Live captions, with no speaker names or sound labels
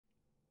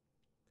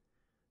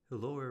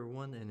Hello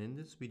everyone, and in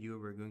this video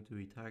we're going to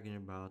be talking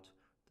about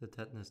the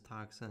tetanus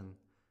toxin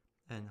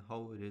and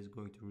how it is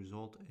going to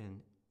result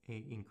in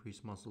a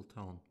increased muscle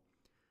tone.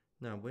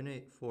 Now, when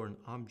a foreign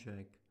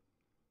object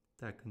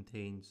that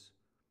contains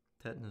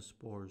tetanus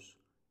spores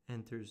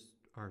enters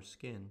our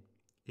skin,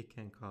 it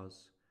can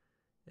cause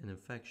an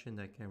infection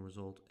that can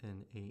result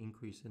in an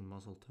increase in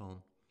muscle tone,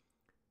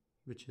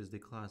 which is the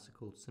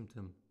classical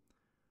symptom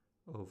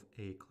of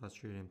a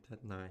Clostridium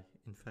tetani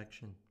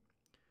infection.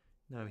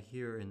 Now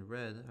here in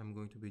red, I'm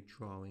going to be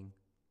drawing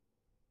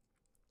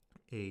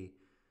a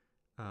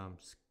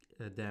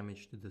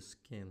damage to the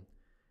skin.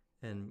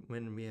 And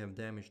when we have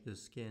damage to the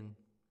skin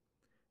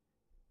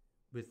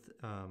with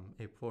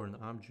a foreign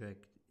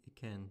object, it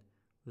can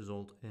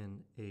result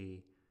in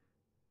a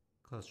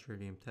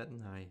Clostridium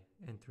tetani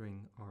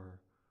entering our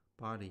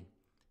body.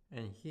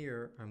 And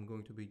here I'm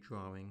going to be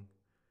drawing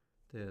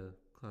the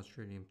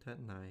Clostridium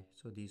tetani.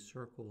 So these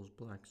circles,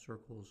 black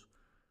circles,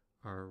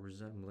 are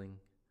resembling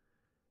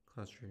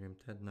Clostridium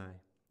tetani,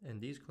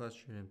 and these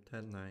Clostridium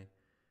tetani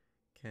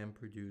can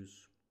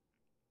produce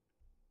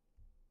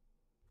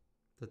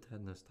the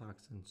tetanus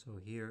toxin. So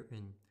here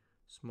in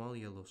small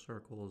yellow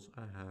circles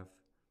I have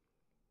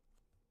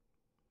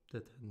the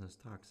tetanus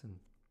toxin,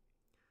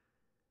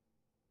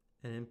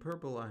 and in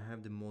purple I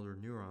have the motor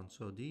neuron.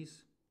 So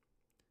these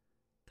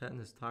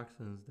tetanus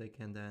toxins, they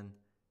can then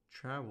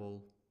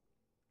travel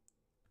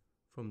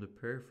from the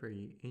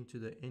periphery into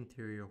the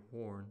interior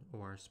horn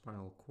of our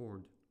spinal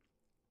cord,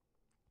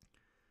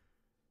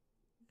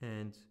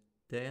 and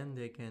then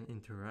they can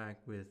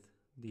interact with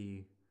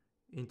the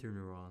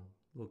interneuron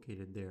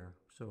located there.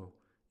 So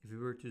if we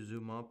were to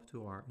zoom up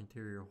to our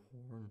interior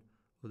horn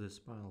of the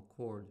spinal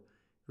cord,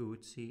 we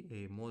would see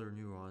a motor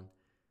neuron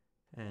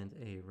and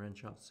a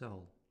Renshaw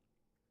cell.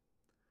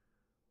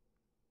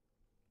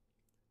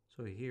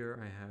 So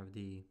here I have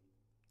the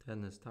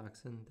tetanus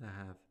toxin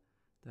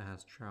that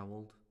has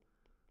traveled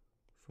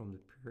from the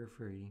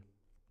periphery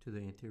to the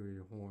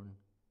interior horn.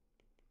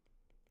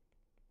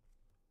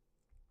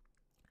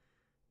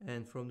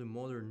 And from the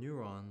motor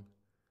neuron,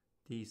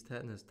 these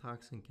tetanus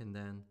toxin can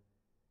then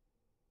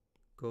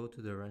go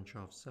to the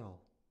Renshaw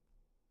cell.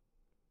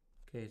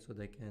 Okay, so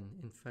they can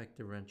infect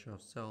the Renshaw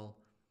cell.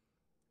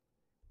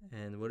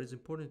 And what is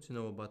important to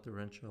know about the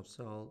Renshaw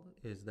cell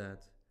is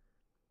that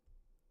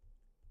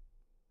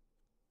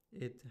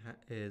it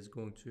is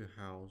going to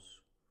house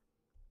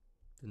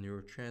the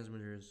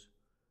neurotransmitters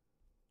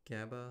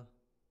GABA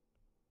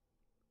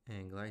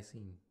and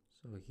glycine.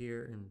 So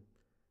here in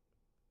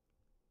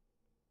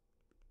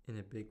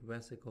a big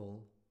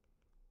vesicle,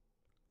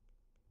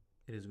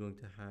 it is going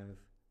to have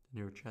the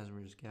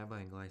neurotransmitters GABA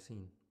and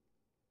glycine.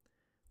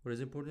 What is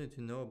important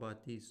to know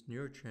about these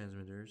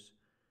neurotransmitters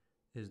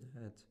is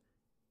that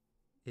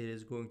it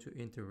is going to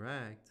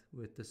interact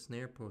with the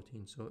snare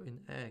protein. So in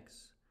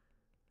X,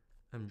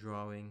 I'm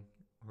drawing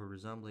or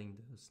resembling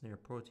the snare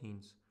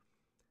proteins.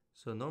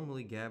 So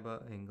normally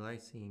GABA and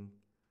glycine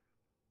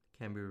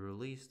can be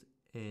released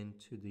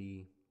into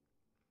the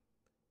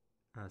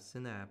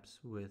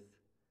synapse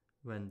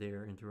when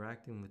they're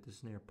interacting with the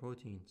snare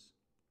proteins.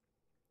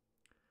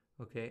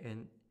 Okay,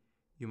 and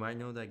you might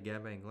know that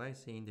GABA and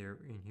glycine, they're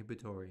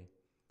inhibitory.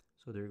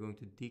 So they're going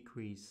to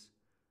decrease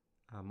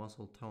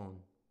muscle tone.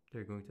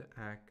 They're going to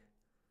act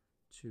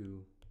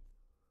to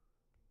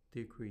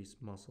decrease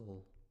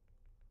muscle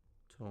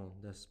tone.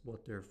 That's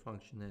what their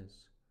function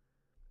is.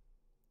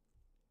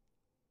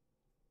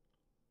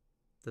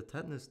 The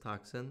tetanus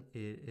toxin,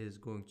 it is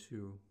going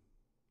to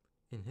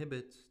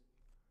inhibit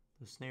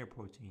the snare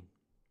protein.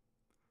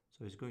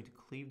 So it's going to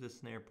cleave the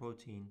snare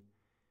protein,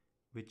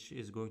 which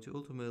is going to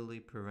ultimately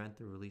prevent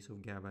the release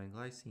of GABA and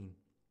glycine.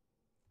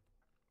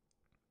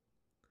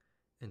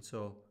 And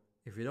so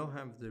if you don't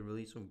have the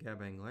release of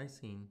GABA and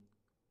glycine,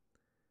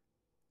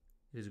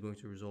 it is going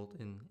to result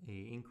in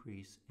an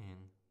increase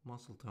in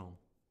muscle tone.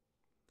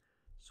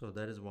 So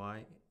that is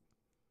why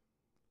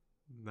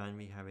when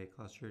we have a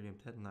Clostridium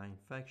tetani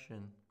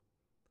infection,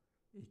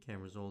 it can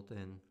result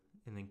in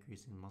an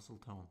increase in muscle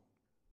tone.